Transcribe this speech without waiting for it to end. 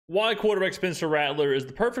Why quarterback Spencer Rattler is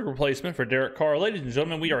the perfect replacement for Derek Carr. Ladies and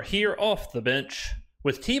gentlemen, we are here off the bench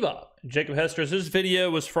with Hebert and Jacob Hester. This video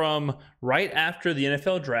was from right after the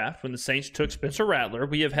NFL draft when the Saints took Spencer Rattler.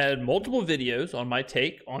 We have had multiple videos on my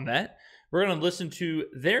take on that. We're going to listen to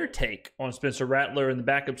their take on Spencer Rattler and the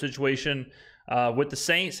backup situation with the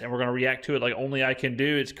Saints, and we're going to react to it like only I can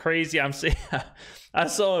do. It's crazy. I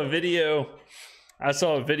saw a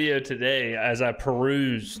video today as I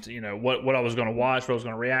perused, what I was going to watch, what I was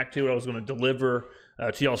going to react to, what I was going to deliver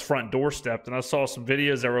to y'all's front doorstep. And I saw some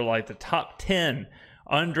videos that were like the top 10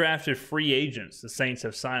 undrafted free agents the Saints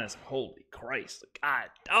have signed. It's like, holy Christ, God,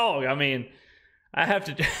 dog. I mean, I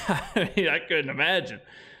couldn't imagine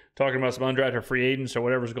talking about some undrafted free agents or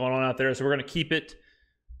whatever's going on out there. So we're going to keep it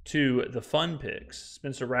to the fun picks.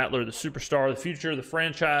 Spencer Rattler, the superstar, the future of the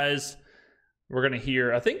franchise. We're going to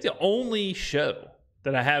hear, I think the only show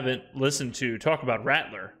that I haven't listened to talk about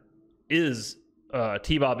Rattler is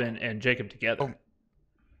T-Bob and Jacob together.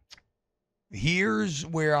 Here's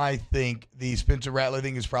where I think the Spencer Rattler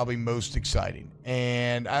thing is probably most exciting.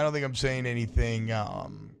 And I don't think I'm saying anything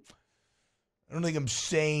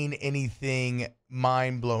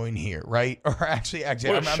mind-blowing here, right? Or actually, I'm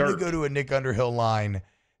going to go to a Nick Underhill line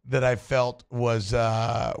that I felt was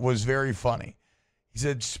very funny. He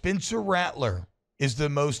said, Spencer Rattler is the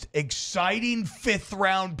most exciting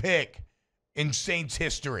fifth-round pick in Saints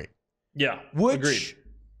history. Yeah, which, agreed.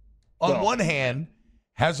 On one hand,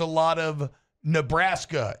 has a lot of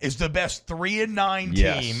Nebraska is the best 3-9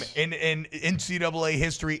 team in NCAA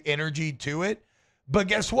history energy to it. But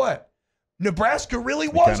guess what? Nebraska really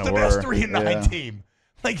was the best 3-9 team.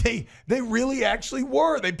 Like, they really actually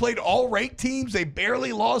were. They played all ranked teams. They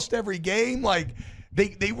barely lost every game. Like,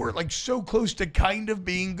 they were, like, so close to kind of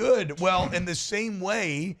being good. Well, in the same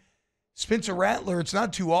way, Spencer Rattler, it's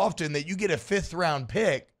not too often that you get a fifth-round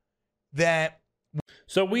pick that.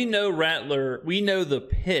 So we know Rattler, we know the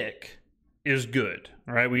pick is good,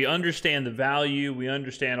 all right? We understand the value. We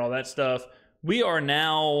understand all that stuff. We are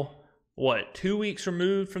now, 2 weeks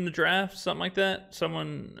removed from the draft? Something like that?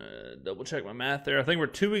 Someone double check my math there. I think we're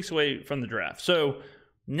 2 weeks away from the draft. So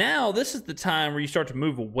now this is the time where you start to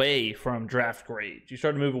move away from draft grades. You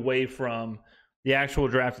start to move away from the actual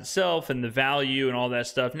draft itself and the value and all that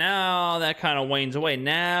stuff. Now that kind of wanes away.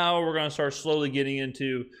 Now we're going to start slowly getting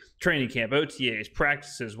into training camp, OTAs,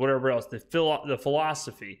 practices, whatever else, the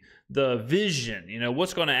philosophy, the vision,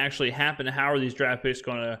 what's going to actually happen, how are these draft picks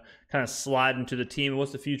going to kind of slide into the team, and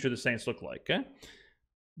what's the future of the Saints look like, okay?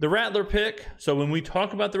 The Rattler pick, so when we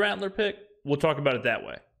talk about the Rattler pick, we'll talk about it that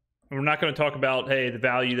way. And we're not going to talk about, hey, the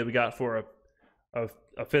value that we got for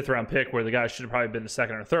a fifth-round pick where the guy should have probably been the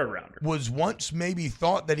second or third rounder. Was once maybe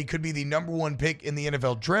thought that he could be the number one pick in the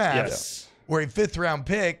NFL draft. Yes. Or a fifth-round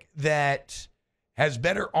pick that has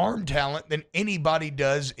better arm talent than anybody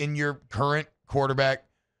does in your current quarterback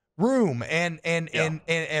room.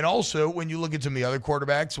 And also when you look at some of the other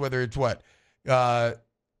quarterbacks, whether it's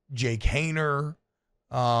Jake Haener,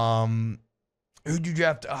 who'd you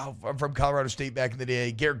draft from Colorado State back in the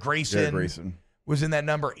day? Garrett Grayson was in that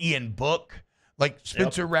number. Ian Book. Like,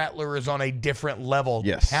 Spencer Rattler is on a different level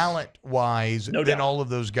talent-wise than all of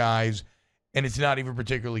those guys, and it's not even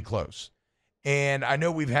particularly close. And I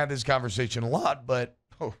know we've had this conversation a lot, but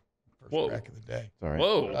first crack of the day. Sorry.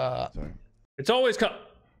 Whoa. Sorry. It's always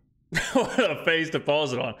what a face to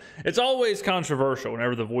pause it on. It's always controversial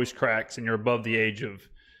whenever the voice cracks and you're above the age of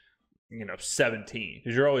 17,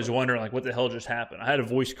 because you're always wondering, like, what the hell just happened. I had a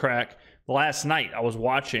voice crack last night. I was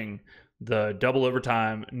watching the double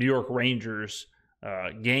overtime New York Rangers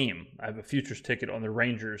game. I have a futures ticket on the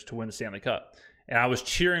Rangers to win the Stanley Cup. And I was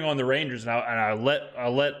cheering on the Rangers, and I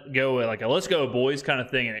let go, like a let's go, boys kind of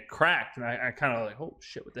thing, and it cracked. And I kind of like, oh,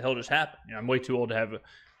 shit, what the hell just happened? I'm way too old to have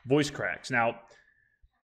voice cracks. Now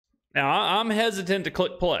I'm hesitant to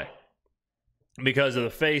click play because of the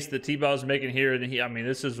face that T-Bob's making here.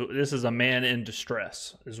 This is a man in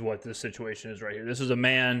distress is what this situation is right here. This is a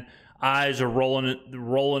man, eyes are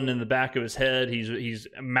rolling in the back of his head. He's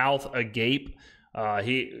mouth agape.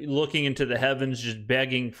 He looking into the heavens, just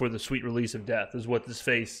begging for the sweet release of death is what this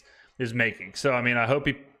face is making. So, I hope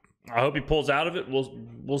he pulls out of it.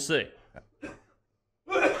 We'll see.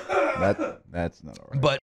 That's not all right.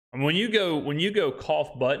 But when you go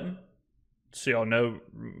cough button, so y'all know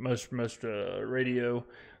most radio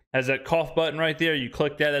has that cough button right there. You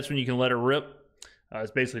click that. That's when you can let it rip.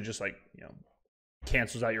 It's basically just like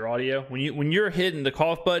cancels out your audio. When you're hitting the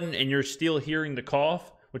cough button and you're still hearing the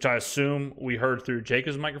cough, which I assume we heard through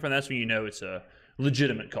Jacob's microphone, that's when you know it's a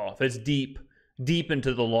legitimate cough. It's deep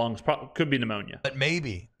into the lungs. Could be pneumonia. But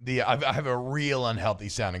maybe I have a real unhealthy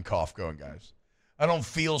sounding cough going, guys. I don't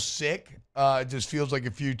feel sick. It just feels like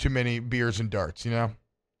a few too many beers and darts, you know?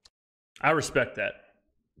 I respect that.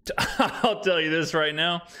 I'll tell you this right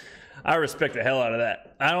now. I respect the hell out of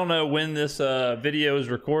that. I don't know when this video is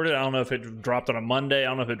recorded. I don't know if it dropped on a Monday. I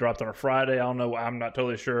don't know if it dropped on a Friday. I don't know. I'm not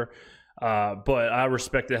totally sure. But I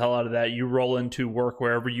respect the hell out of that. You roll into work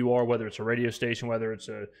wherever you are, whether it's a radio station, whether it's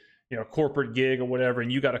a corporate gig or whatever,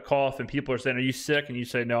 and you got a cough and people are saying, "Are you sick?" And you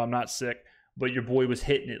say, "No, I'm not sick." But your boy was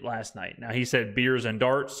hitting it last night. Now, he said beers and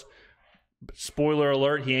darts. Spoiler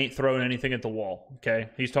alert, he ain't throwing anything at the wall, okay?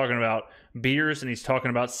 He's talking about beers and he's talking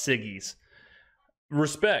about ciggies.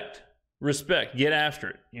 Respect. Get after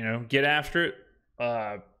it, get after it.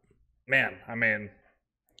 Man, I mean,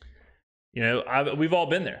 we've all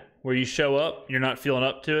been there where you show up, you're not feeling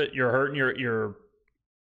up to it, you're hurting, you're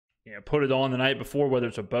put it on the night before, whether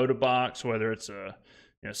it's a Boda box, whether it's a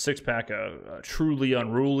six-pack of truly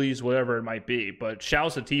unrulies, whatever it might be. But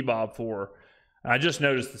shouts to T-Bob for, I just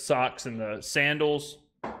noticed the socks and the sandals.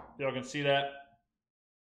 Y'all can see that?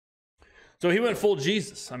 So he went full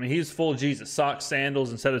Jesus. I mean, he's full Jesus. Socks,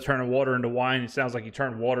 sandals, instead of turning water into wine, it sounds like he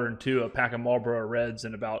turned water into a pack of Marlboro Reds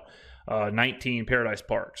and about 19 Paradise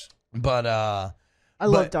Parks. But I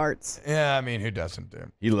love darts. Yeah, I mean, who doesn't,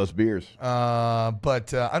 dude? He loves beers.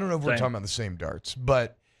 But I don't know if we're talking about the same darts.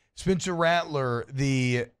 But Spencer Rattler,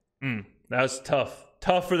 that was tough.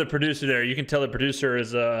 Tough for the producer there. You can tell the producer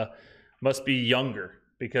is must be younger,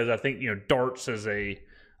 because I think darts as a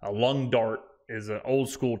lung dart is an old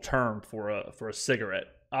school term for a cigarette.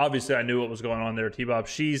 Obviously, I knew what was going on there, T-Bob.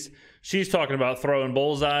 She's talking about throwing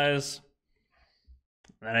bullseyes.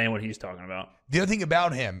 That ain't what he's talking about. The other thing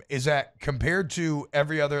about him is that compared to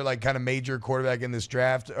every other kind of major quarterback in this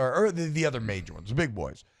draft, or the other major ones, the big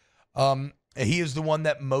boys, he is the one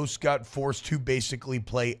that most got forced to basically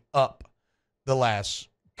play up the last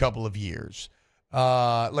couple of years.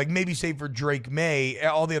 Maybe say for Drake May,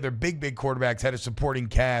 all the other big quarterbacks had a supporting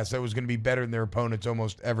cast that was going to be better than their opponents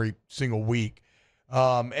almost every single week.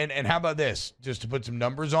 And how about this? Just to put some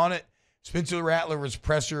numbers on it, Spencer Rattler was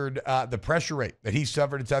pressured, the pressure rate that he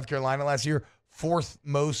suffered in South Carolina last year, fourth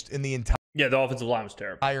most in the entire the offensive line was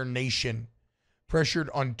terrible. Entire nation. Pressured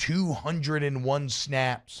on 201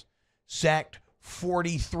 snaps, sacked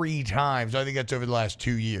 43 times. I think that's over the last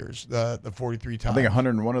 2 years, the 43 times. I think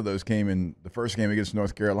 101 of those came in the first game against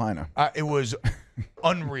North Carolina. It was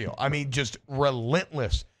unreal. I mean, just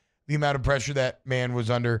relentless, the amount of pressure that man was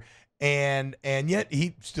under. And yet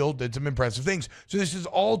he still did some impressive things. So this is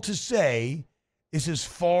all to say this is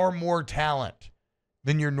far more talent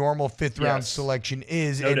than your normal fifth-round selection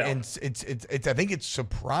is. No doubt. And it's I think it's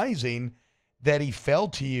surprising that he fell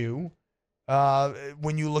to you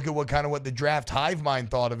when you look at what the draft hive mind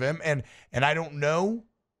thought of him. And I don't know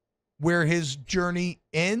where his journey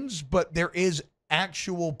ends, but there is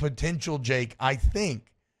actual potential, Jake, I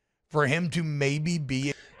think, for him to maybe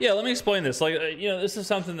be. Yeah, let me explain this. This is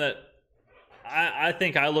something that I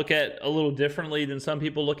think I look at a little differently than some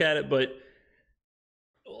people look at it, but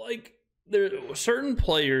certain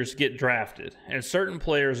players get drafted and certain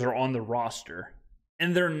players are on the roster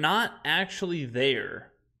and they're not actually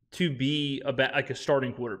there to be a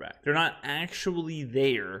starting quarterback. They're not actually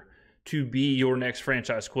there to be your next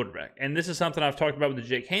franchise quarterback. And this is something I've talked about with the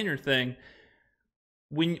Jake Haener thing.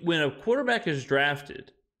 When a quarterback is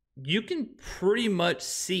drafted, you can pretty much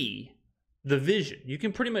see the vision. You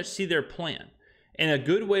can pretty much see their plan. And a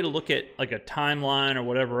good way to look at a timeline or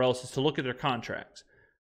whatever else is to look at their contracts.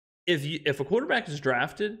 If a quarterback is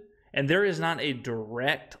drafted and there is not a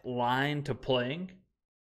direct line to playing,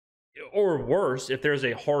 or worse, if there's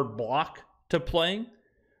a hard block to playing,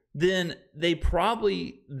 then they're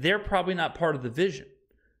probably not part of the vision.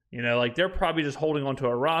 They're probably just holding onto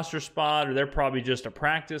a roster spot, or they're probably just a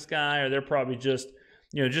practice guy, or they're probably just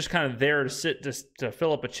kind of there to sit, just to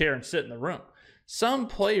fill up a chair and sit in the room. Some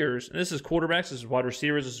players, and this is quarterbacks, this is wide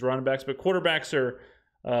receivers, this is running backs, but quarterbacks are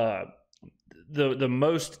the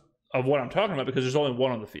most of what I'm talking about, because there's only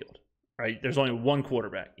one on the field, right? There's only one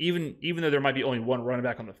quarterback. Even though there might be only one running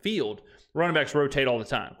back on the field, running backs rotate all the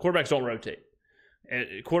time. Quarterbacks don't rotate.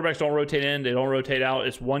 Quarterbacks don't rotate in, they don't rotate out.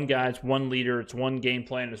 It's one guy, it's one leader, it's one game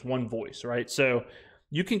plan, it's one voice, right? So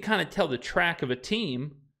you can kind of tell the track of a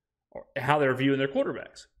team, how they're viewing their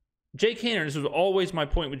quarterbacks. Jake Haener, this was always my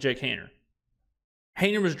point with Jake Haener.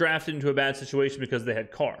 Haener was drafted into a bad situation because they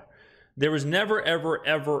had Carr. There was never, ever,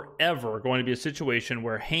 ever, ever going to be a situation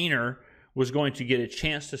where Haener was going to get a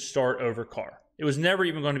chance to start over Carr. It was never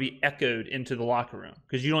even going to be echoed into the locker room,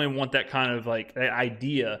 because you don't even want that kind of that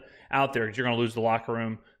idea out there, because you're going to lose the locker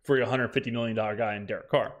room for your $150 million guy in Derek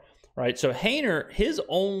Carr, right? So Haener, his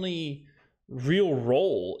only real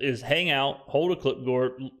role is hang out, hold a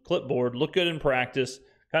clipboard, look good in practice,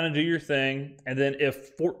 kind of do your thing, and then if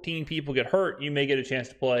 14 people get hurt, you may get a chance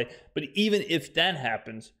to play. But even if that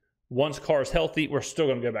happens, once Carr's healthy, we're still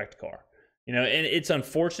going to go back to Carr. And it's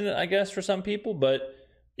unfortunate, I guess, for some people, but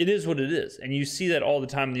it is what it is. And you see that all the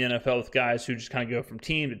time in the NFL with guys who just kind of go from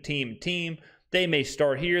team to team to team. They may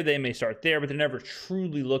start here, they may start there, but they're never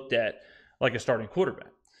truly looked at like a starting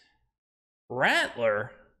quarterback.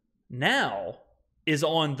 Rattler now is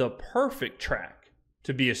on the perfect track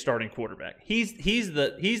to be a starting quarterback. He's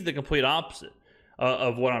the complete opposite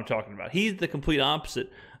of what I'm talking about. He's the complete opposite.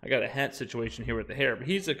 I got a hat situation here with the hair, but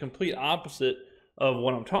he's the complete opposite of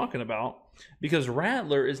what I'm talking about because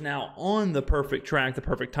Rattler is now on the perfect track, the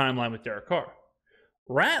perfect timeline with Derek Carr.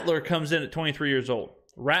 Rattler comes in at 23 years old.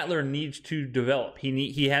 Rattler needs to develop.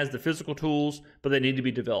 He has the physical tools, but they need to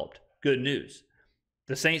be developed. Good news.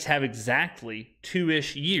 The Saints have exactly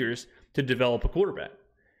 2-ish years to develop a quarterback.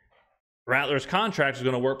 Rattler's contract is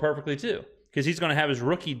going to work perfectly too because he's going to have his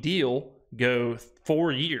rookie deal go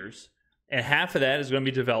 4 years, and half of that is going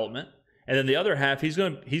to be development, and then the other half he's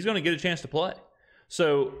going to get a chance to play.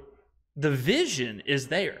 So the vision is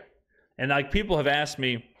there. And like people have asked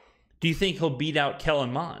me, do you think he'll beat out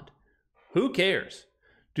Kellen Mond? Who cares?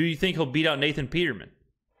 Do you think he'll beat out Nathan Peterman?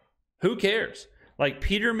 Who cares? Like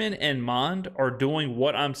Peterman and Mond are doing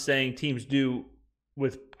what I'm saying teams do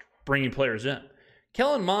with bringing players in.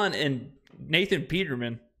 Kellen Mond and Nathan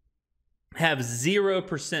Peterman have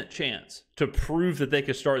 0% chance to prove that they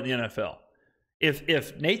could start in the NFL.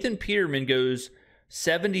 If Nathan Peterman goes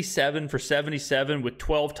 77 for 77 with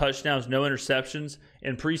 12 touchdowns, no interceptions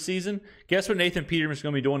in preseason, guess what Nathan Peterman's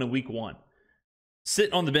going to be doing in week 1?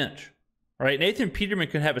 Sitting on the bench. Right? Nathan Peterman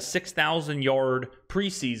could have a 6,000-yard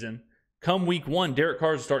preseason. Come week 1, Derek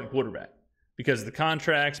Carr is a starting quarterback because of the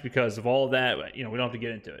contracts, because of all of that. We don't have to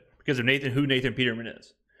get into it because of who Nathan Peterman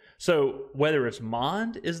is. So whether it's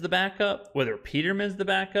Mond is the backup, whether Peterman's the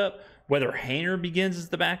backup, whether Haener begins as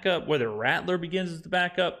the backup, whether Rattler begins as the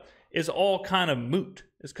backup, is all kind of moot.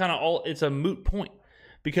 It's a moot point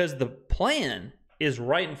because the plan is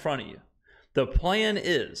right in front of you. The plan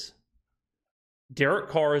is Derek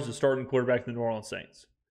Carr is the starting quarterback of the New Orleans Saints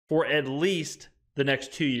for at least the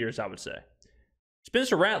next 2 years, I would say.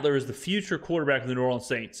 Spencer Rattler is the future quarterback of the New Orleans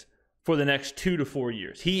Saints for the next 2 to 4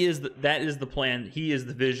 years. That is the plan. He is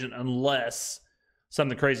the vision unless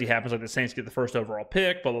something crazy happens, like the Saints get the first overall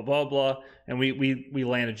pick, blah, blah, blah, blah, and we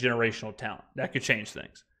land a generational talent. That could change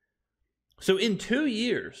things. So in 2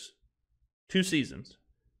 years, 2 seasons,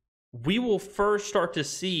 we will first start to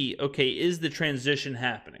see, okay, is the transition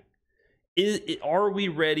happening? Are we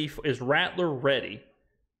ready? Is Rattler ready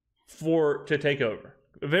to take over?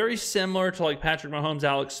 Very similar to like Patrick Mahomes,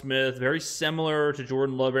 Alex Smith, very similar to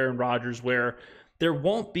Jordan Love, Aaron Rodgers, where there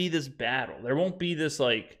won't be this battle. There won't be this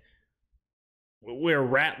like where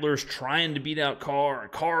Rattler's trying to beat out Carr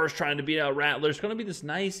and Carr's trying to beat out Rattler. It's going to be this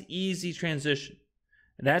nice, easy transition.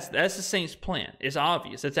 And that's the Saints' plan. It's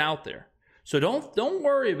obvious. It's out there. So don't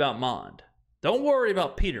worry about Mond. Don't worry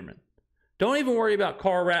about Peterman. Don't even worry about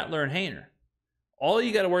Carr, Rattler, and Haener. All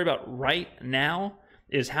you got to worry about right now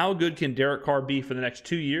is how good can Derek Carr be for the next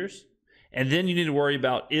 2 years? And then you need to worry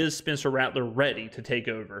about, is Spencer Rattler ready to take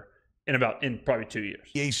over in probably 2 years?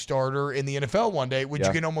 A starter in the NFL one day, which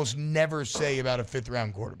you can almost never say about a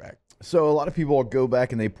fifth-round quarterback. So a lot of people go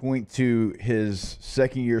back and they point to his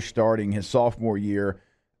second year starting, his sophomore year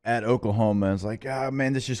at Oklahoma. And it's like,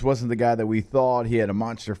 man, this just wasn't the guy that we thought. He had a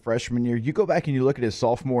monster freshman year. You go back and you look at his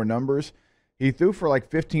sophomore numbers. He threw for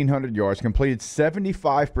like 1,500 yards, completed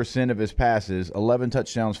 75% of his passes, 11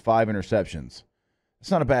 touchdowns, 5 interceptions.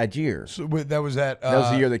 It's not a bad year. So that was that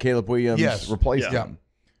was the year that Caleb Williams replaced him,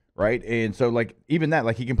 right? And so, like, even that,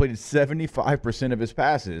 like, he completed 75% of his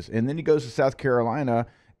passes. And then he goes to South Carolina,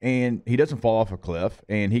 and he doesn't fall off a cliff.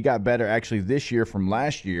 And he got better, actually, this year from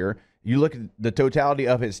last year. You look at the totality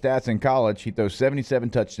of his stats in college, he throws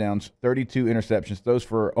 77 touchdowns, 32 interceptions, throws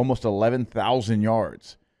for almost 11,000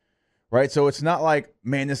 yards. Right, so it's not like,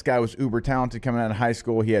 man, this guy was uber talented coming out of high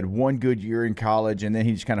school. He had one good year in college, and then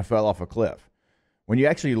he just kind of fell off a cliff. When you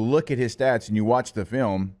actually look at his stats and you watch the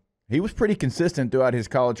film, he was pretty consistent throughout his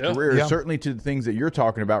college career, certainly to the things that you're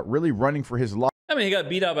talking about, really running for his life. I mean, he got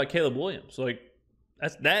beat out by Caleb Williams. Like,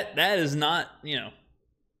 that is not,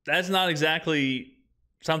 that's not exactly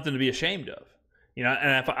something to be ashamed of.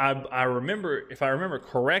 And if I remember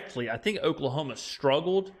correctly, I think Oklahoma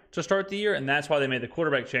struggled to start the year, and that's why they made the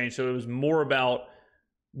quarterback change. So it was more about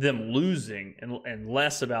them losing and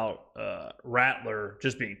less about Rattler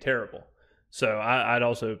just being terrible. So I'd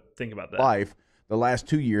also think about that. The last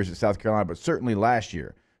 2 years at South Carolina, but certainly last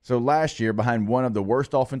year. So last year, behind one of the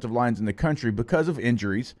worst offensive lines in the country because of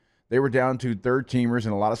injuries, they were down to third-teamers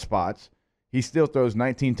in a lot of spots. He still throws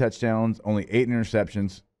 19 touchdowns, only 8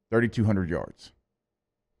 interceptions, 3,200 yards.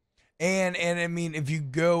 And I mean, if you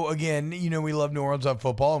go again, you know, we love New Orleans on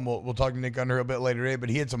football, and we'll talk to Nick Underhill a bit later today. But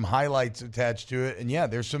he had some highlights attached to it, and yeah,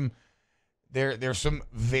 there's some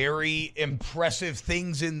very impressive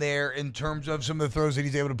things in there in terms of some of the throws that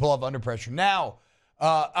he's able to pull off under pressure. Now,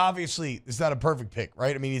 obviously, it's not a perfect pick,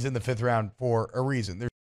 right? I mean, he's in the 5th round for a reason.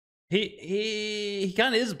 He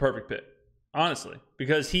kind of is a perfect pick, honestly,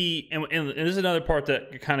 because and this is another part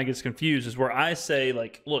that kind of gets confused, is where I say,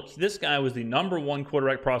 like, look, this guy was the #1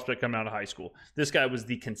 quarterback prospect coming out of high school. This guy was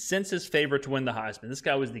the consensus favorite to win the Heisman. This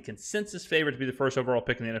guy was the consensus favorite to be the first overall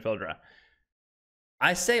pick in the NFL draft.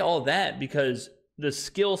 I say all that because the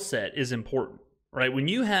skill set is important, right? When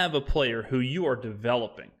you have a player who you are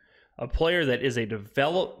developing, a player that is a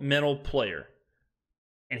developmental player,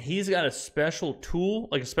 and he's got a special tool,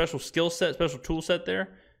 like a special skill set, special tool set there,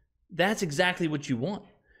 that's exactly what you want.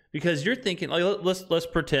 Because you're thinking, like, let's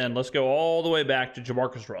pretend, let's go all the way back to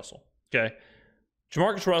Jamarcus Russell, okay?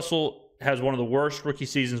 Jamarcus Russell has one of the worst rookie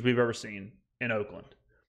seasons we've ever seen in Oakland.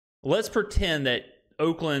 Let's pretend that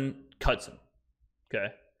Oakland cuts him,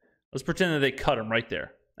 okay? Let's pretend that they cut him right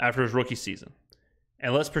there after his rookie season.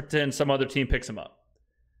 And let's pretend some other team picks him up.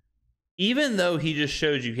 Even though he just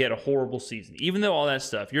showed you he had a horrible season, even though all that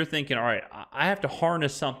stuff, you're thinking, all right, I have to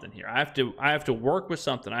harness something here. I have to work with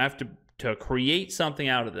something. I have to create something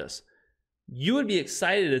out of this. You would be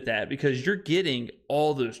excited at that because you're getting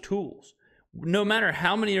all those tools. No matter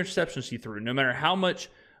how many interceptions he threw, no matter how much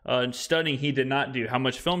studying he did not do, how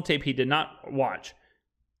much film tape he did not watch,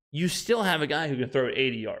 you still have a guy who can throw it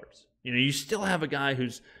 80 yards. You know, you still have a guy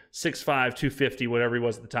who's 6'5", 250, whatever he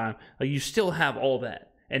was at the time. Like, you still have all that.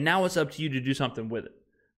 And now it's up to you to do something with it,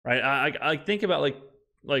 right? I think about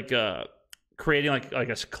like creating like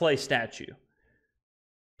a clay statue.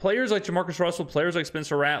 Players like Jamarcus Russell, players like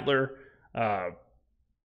Spencer Rattler,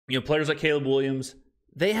 players like Caleb Williams,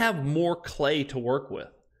 they have more clay to work with.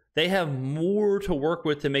 They have more to work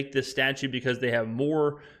with to make this statue because they have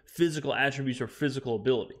more physical attributes or physical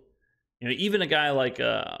ability. You know, even a guy like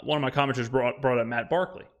one of my commenters brought up Matt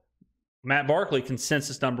Barkley. Matt Barkley,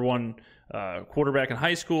 consensus #1 quarterback in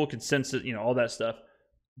high school, consensus, all that stuff.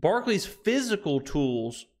 Barkley's physical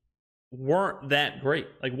tools weren't that great.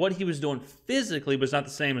 Like, what he was doing physically was not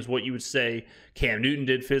the same as what you would say Cam Newton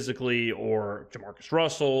did physically, or Jamarcus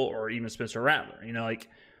Russell, or even Spencer Rattler. Like,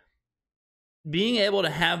 being able to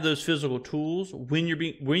have those physical tools when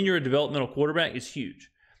you're a developmental quarterback is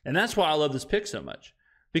huge. And that's why I love this pick so much.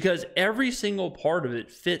 Because every single part of it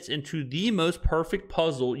fits into the most perfect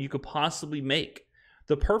puzzle you could possibly make.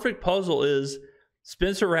 The perfect puzzle is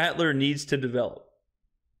Spencer Rattler needs to develop.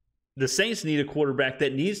 The Saints need a quarterback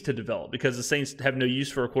that needs to develop because the Saints have no use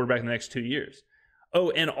for a quarterback in the next 2 years.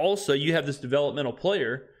 Oh, and also you have this developmental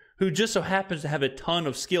player who just so happens to have a ton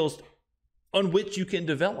of skills on which you can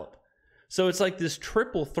develop. So it's like this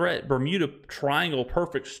triple threat, Bermuda Triangle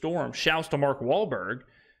perfect storm, shouts to Mark Wahlberg,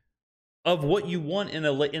 of what you want in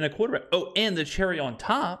a quarterback. Oh, and the cherry on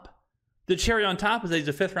top is that he's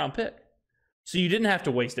a 5th round pick. So you didn't have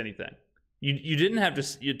to waste anything. You didn't have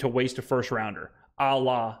to waste a 1st rounder, a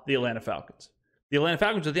la the Atlanta Falcons. The Atlanta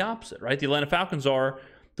Falcons are the opposite, right? The Atlanta Falcons are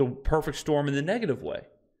the perfect storm in the negative way.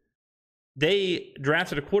 They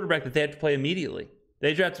drafted a quarterback that they had to play immediately.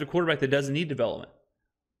 They drafted a quarterback that doesn't need development.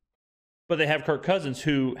 But they have Kirk Cousins,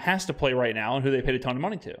 who has to play right now and who they paid a ton of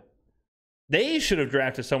money to. They should have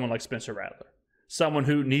drafted someone like Spencer Rattler, someone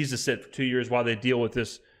who needs to sit for 2 years while they deal with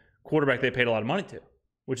this quarterback they paid a lot of money to,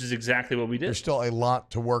 which is exactly what we did. There's still a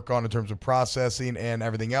lot to work on in terms of processing and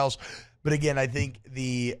everything else. But again, I think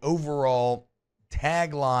the overall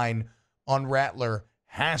tagline on Rattler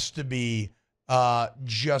has to be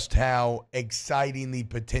just how exciting the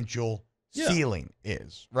potential ceiling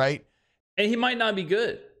is, right? And he might not be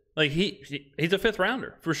good. Like, he's a 5th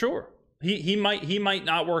rounder for sure. He might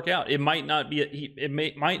not work out. It might not be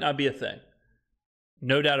might not be a thing.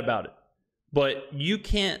 No doubt about it. But you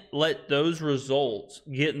can't let those results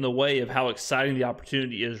get in the way of how exciting the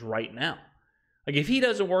opportunity is right now. Like, if he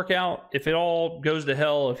doesn't work out, if it all goes to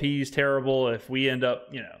hell, if he's terrible, if we end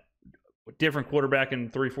up, a different quarterback in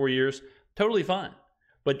 3-4 years, totally fine.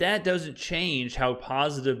 But that doesn't change how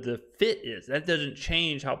positive the fit is. That doesn't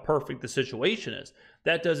change how perfect the situation is.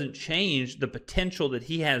 That doesn't change the potential that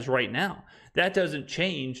he has right now. That doesn't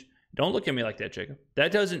change. Don't look at me like that, Jacob.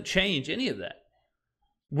 That doesn't change any of that.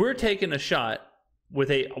 We're taking a shot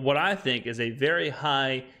with what I think is a very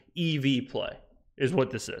high EV play, is what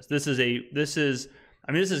this is. This is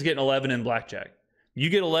getting 11 in blackjack. You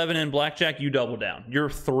get 11 in blackjack, you double down. You're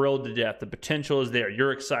thrilled to death. The potential is there.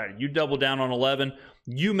 You're excited. You double down on 11.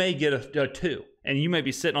 You may get a 2, and you may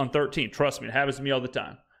be sitting on 13. Trust me, it happens to me all the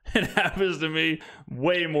time. It happens to me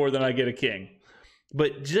way more than I get a king.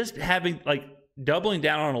 But just having, like, doubling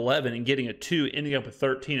down on 11 and getting a 2, ending up with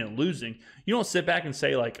 13 and losing, you don't sit back and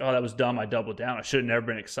say, like, oh, that was dumb. I doubled down. I should have never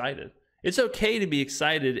been excited. It's okay to be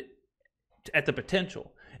excited at the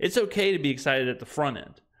potential. It's okay to be excited at the front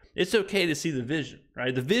end. It's okay to see the vision,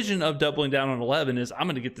 right? The vision of doubling down on 11 is I'm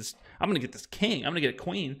going to get this king. I'm going to get a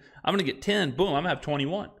queen. I'm going to get 10. Boom, I'm going to have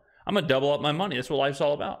 21. I'm going to double up my money. That's what life's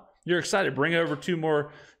all about. You're excited. Bring over two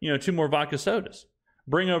more vodka sodas.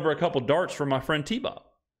 Bring over a couple darts for my friend T-Bob.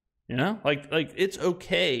 Like it's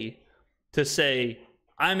okay to say,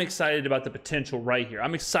 I'm excited about the potential right here.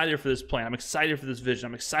 I'm excited for this plan. I'm excited for this vision.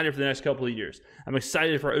 I'm excited for the next couple of years. I'm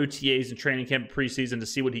excited for OTAs and training camp and preseason to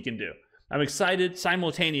see what he can do. I'm excited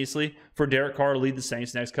simultaneously for Derek Carr to lead the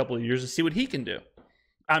Saints the next couple of years to see what he can do.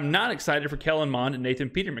 I'm not excited for Kellen Mond and Nathan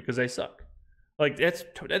Peterman because they suck. Like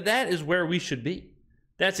that is where we should be.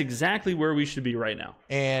 That's exactly where we should be right now.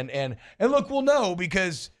 And look, we'll know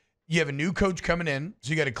because you have a new coach coming in,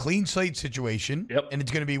 so you got a clean slate situation. Yep. And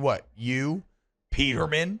it's going to be what? You,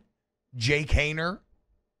 Peterman, Jake Haener,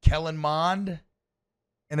 Kellen Mond.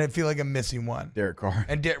 And I feel like I'm missing one. Derek Carr.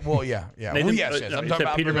 And yeah. Well, yes. I'm talking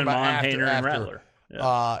about Peterman, Mond, Haener, and Rattler.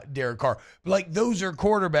 Yeah. Derek Carr. Like, those are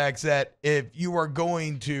quarterbacks that if you are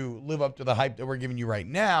going to live up to the hype that we're giving you right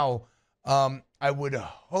now, I would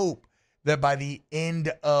hope that by the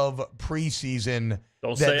end of preseason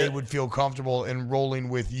they would feel comfortable in rolling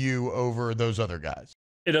with you over those other guys.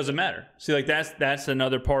 It doesn't matter. See, like that's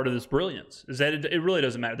another part of this brilliance is that it really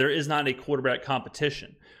doesn't matter. There is not a quarterback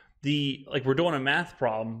competition. We're doing a math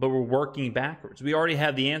problem, but we're working backwards. We already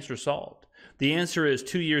have the answer solved. The answer is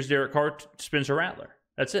 2 years Derek Carr, Spencer Rattler.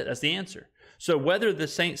 That's it. That's the answer. So whether the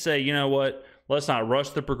Saints say, you know what, let's not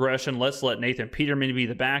rush the progression. Let's let Nathan Peterman be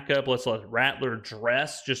the backup. Let's let Rattler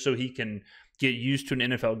dress just so he can get used to an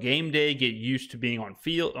NFL game day, get used to being on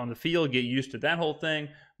the field, get used to that whole thing.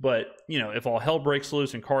 But, if all hell breaks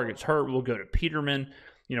loose and Carr gets hurt, we'll go to Peterman.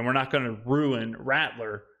 We're not going to ruin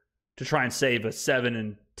Rattler to try and save a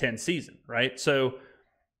 7-10 season, right? So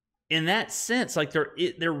in that sense, like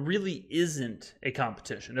there really isn't a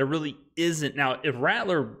competition. There really isn't. Now, if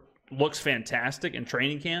Rattler looks fantastic in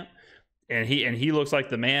training camp and he looks like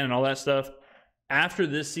the man and all that stuff, after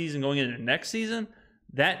this season going into next season,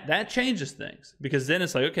 that changes things because then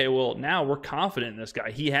it's like, okay, well, now we're confident in this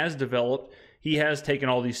guy. He has developed. He has taken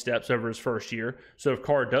all these steps over his first year. So if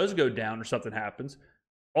Carr does go down or something happens,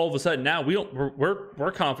 all of a sudden now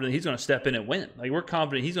we're confident he's going to step in and win. Like we're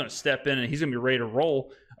confident he's going to step in and he's going to be ready to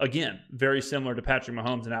roll again. Very similar to Patrick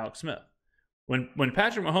Mahomes and Alex Smith. When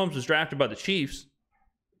Patrick Mahomes was drafted by the Chiefs,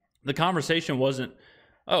 the conversation wasn't,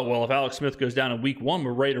 oh well, if Alex Smith goes down in week 1,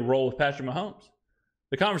 we're ready to roll with Patrick Mahomes.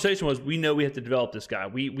 The conversation was, we know we have to develop this guy.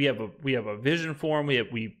 We have a vision for him.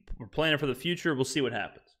 We're planning for the future. We'll see what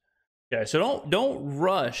happens. Okay, so don't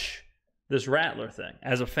rush this Rattler thing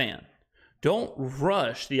as a fan. Don't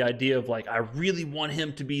rush the idea of like, I really want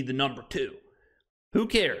him to be the number 2. Who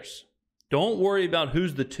cares? Don't worry about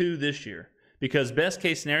who's the 2 this year because best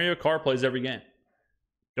case scenario, Carr plays every game.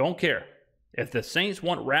 Don't care. If the Saints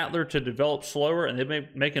want Rattler to develop slower and they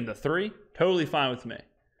make him the 3, totally fine with me.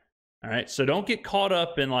 All right, so don't get caught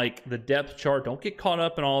up in like the depth chart. Don't get caught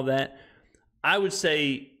up in all that. I would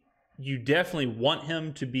say you definitely want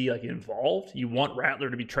him to be like involved. You want Rattler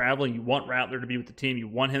to be traveling. You want Rattler to be with the team. You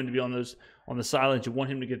want him to be on the sidelines. You want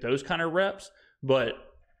him to get those kind of reps. But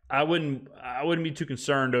I wouldn't be too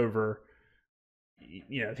concerned over,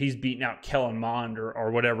 if he's beating out Kellen Mond or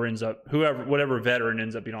whatever veteran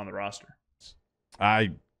ends up being on the roster. I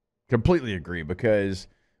completely agree because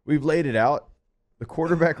we've laid it out. The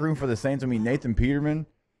quarterback room for the Saints, Nathan Peterman,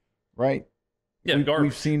 right? Yeah,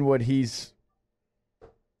 we've seen what he's,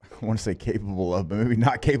 I want to say capable of, but maybe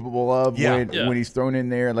not capable of when he's thrown in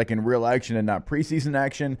there like in real action and not preseason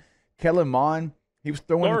action. Kellen Mond, he was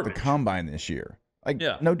throwing at the combine this year.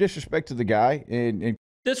 No disrespect to the guy. And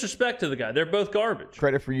disrespect to the guy. They're both garbage.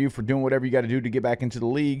 Credit for you for doing whatever you got to do to get back into the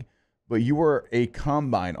league, but you were a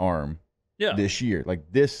combine arm this year, like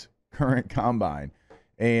this current combine.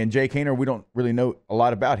 And Jake Haener, we don't really know a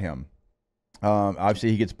lot about him.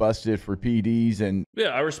 Obviously, he gets busted for PEDs. And yeah,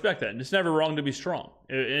 I respect that. And it's never wrong to be strong.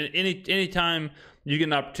 Anytime you get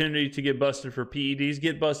an opportunity to get busted for PEDs,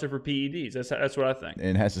 get busted for PEDs. That's what I think.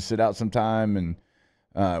 And has to sit out some time.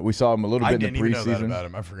 And we saw him a little bit in the preseason. I didn't even know that about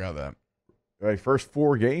him. I forgot that. first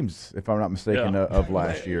 4 games, if I'm not mistaken, of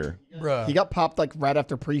last year. Bruh. He got popped like right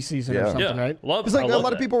after preseason or something, right? Because like a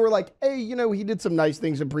lot of people were like, "Hey, you know, he did some nice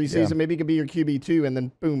things in preseason. Maybe he could be your QB too." And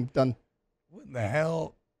then boom, done. What in the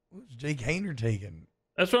hell? What's Jake Haener taking?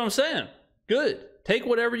 That's what I'm saying. Good. Take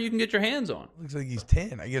whatever you can get your hands on. Looks like he's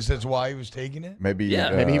 10. I guess that's why he was taking it. Maybe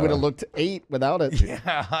maybe he would have looked 8 without it. Yeah,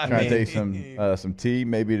 trying to take some tea,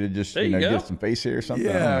 maybe to just get some face hair or something.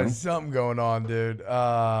 Yeah, something going on, dude.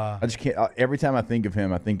 I just can't. Every time I think of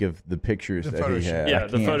him, I think of the pictures that he had. Yeah,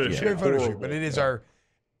 the photo shoot. But it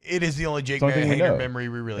is the only Jake Haener memory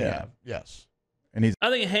we really have. Yes. And I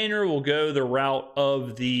think Haener will go the route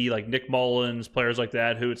of the like Nick Mullins, players like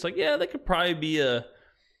that, who it's like, yeah, they could probably be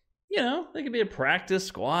they could be a practice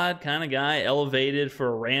squad kind of guy, elevated for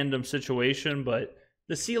a random situation, but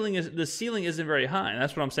the ceiling isn't very high. And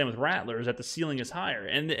that's what I'm saying with Rattler, is that the ceiling is higher.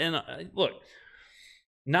 And look,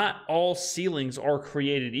 not all ceilings are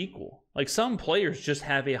created equal. Like some players just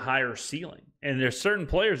have a higher ceiling, and there's certain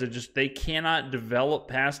players that they cannot develop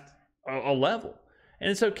past a level. And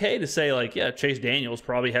it's okay to say, like, yeah, Chase Daniels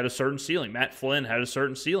probably had a certain ceiling. Matt Flynn had a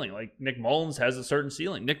certain ceiling. Like, Nick Mullins has a certain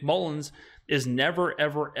ceiling. Nick Mullins is never,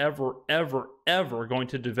 ever, ever, ever, ever going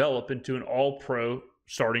to develop into an all-pro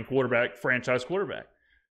starting quarterback, franchise quarterback.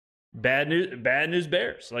 Bad news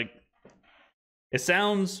bears. Like, it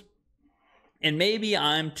sounds, and maybe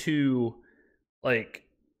I'm too, like,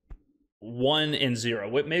 1 and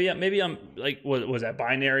 0. Maybe I'm like, what was that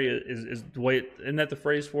binary? Is the way? Isn't that the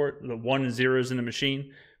phrase for it? The 1 and 0s in a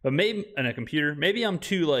machine, but maybe in a computer. Maybe I'm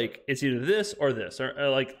too like, it's either this or this, or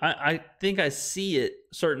like I think I see it.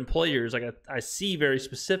 Certain players, like I see very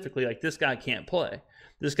specifically, like this guy can't play.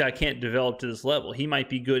 This guy can't develop to this level. He might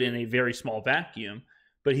be good in a very small vacuum,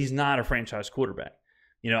 but he's not a franchise quarterback.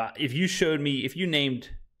 If you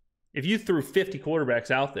threw 50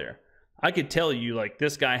 quarterbacks out there, I could tell you, like,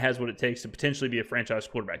 this guy has what it takes to potentially be a franchise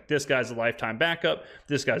quarterback. This guy's a lifetime backup.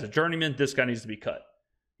 This guy's a journeyman. This guy needs to be cut.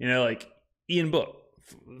 Like Ian Book.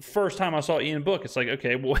 First time I saw Ian Book, it's like,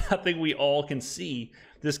 okay, well, I think we all can see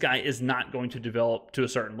this guy is not going to develop to a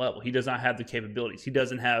certain level. He does not have the capabilities. He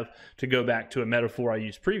doesn't have, to go back to a metaphor I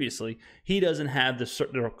used previously, he doesn't have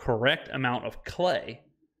the correct amount of clay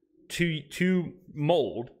to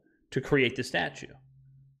mold to create the statue.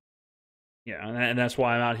 And that's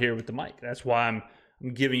why I'm out here with the mic. That's why I'm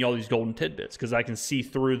giving you all these golden tidbits, because I can see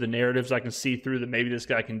through the narratives. I can see through the maybe this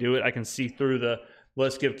guy can do it. I can see through the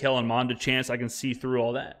let's give Kellen Mond a chance. I can see through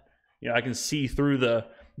all that. I can see through the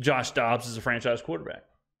Josh Dobbs as a franchise quarterback.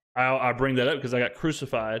 I bring that up because I got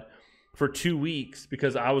crucified for 2 weeks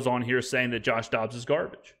because I was on here saying that Josh Dobbs is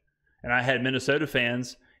garbage. And I had Minnesota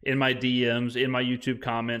fans in my DMs, in my YouTube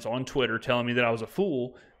comments, on Twitter, telling me that I was a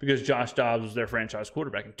fool because Josh Dobbs was their franchise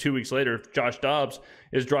quarterback. And 2 weeks later, Josh Dobbs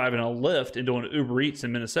is driving a Lyft and doing Uber Eats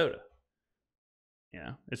in Minnesota.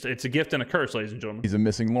 It's a gift and a curse, ladies and gentlemen. He's a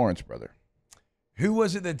missing Lawrence brother. Who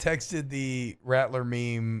was it that texted the Rattler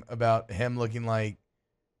meme about him looking like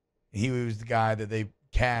he was the guy that they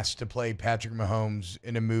cast to play Patrick Mahomes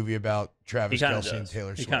in a movie about Travis Kelce and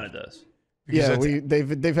Taylor Swift? He kind of does.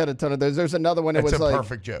 They've had a ton of those. There's another one. It was like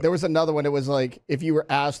perfect joke. There was another one. It was like if you were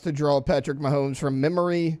asked to draw Patrick Mahomes from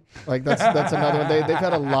memory, like that's another one. They've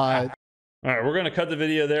had a lot. All right, we're gonna cut the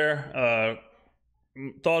video there.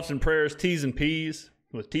 Thoughts and prayers, T's and P's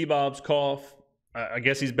with T-Bob's cough. I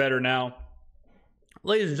guess he's better now.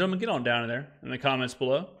 Ladies and gentlemen, get on down in there in the comments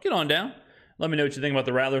below. Get on down. Let me know what you think about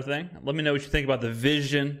the Rattler thing. Let me know what you think about the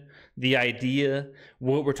vision, the idea,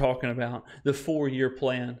 what we're talking about, the 4-year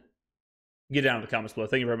plan. Get down in the comments below.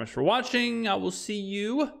 Thank you very much for watching. I will see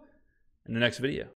you in the next video.